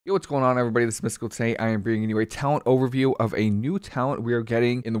Yo, what's going on, everybody? This is Mystical. Today I am bringing you a talent overview of a new talent we are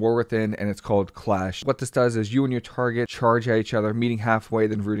getting in the War Within, and it's called Clash. What this does is you and your target charge at each other, meeting halfway,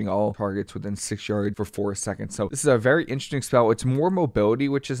 then rooting all targets within 6 yards for 4 seconds. So this is a very interesting spell. It's more mobility,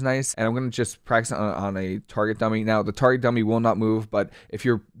 which is nice, and I'm going to just practice on a target dummy. Now, the target dummy will not move, but if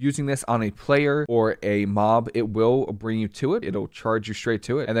you're using this on a player or a mob, it will bring you to it. It'll charge you straight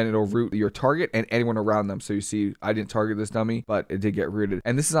to it, and then it'll root your target and anyone around them. So you see, I didn't target this dummy, but it did get rooted.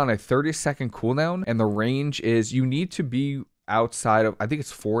 And this is on a 30-second cooldown, and the range is you need to be outside of, I think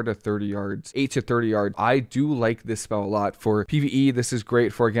it's 4 to 30 yards, 8 to 30 yards. I do like this spell a lot. For PvE, this is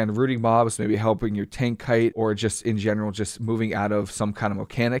great for, again, rooting mobs, maybe helping your tank kite, or just in general, just moving out of some kind of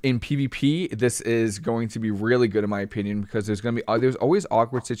mechanic. In PvP, this is going to be really good in my opinion, because there's going to be, there's always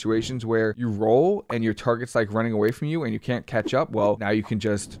awkward situations where you roll and your target's like running away from you and you can't catch up. Well, now you can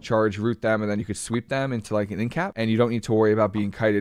just charge, root them, and then you could sweep them into like an in cap, and you don't need to worry about being kited.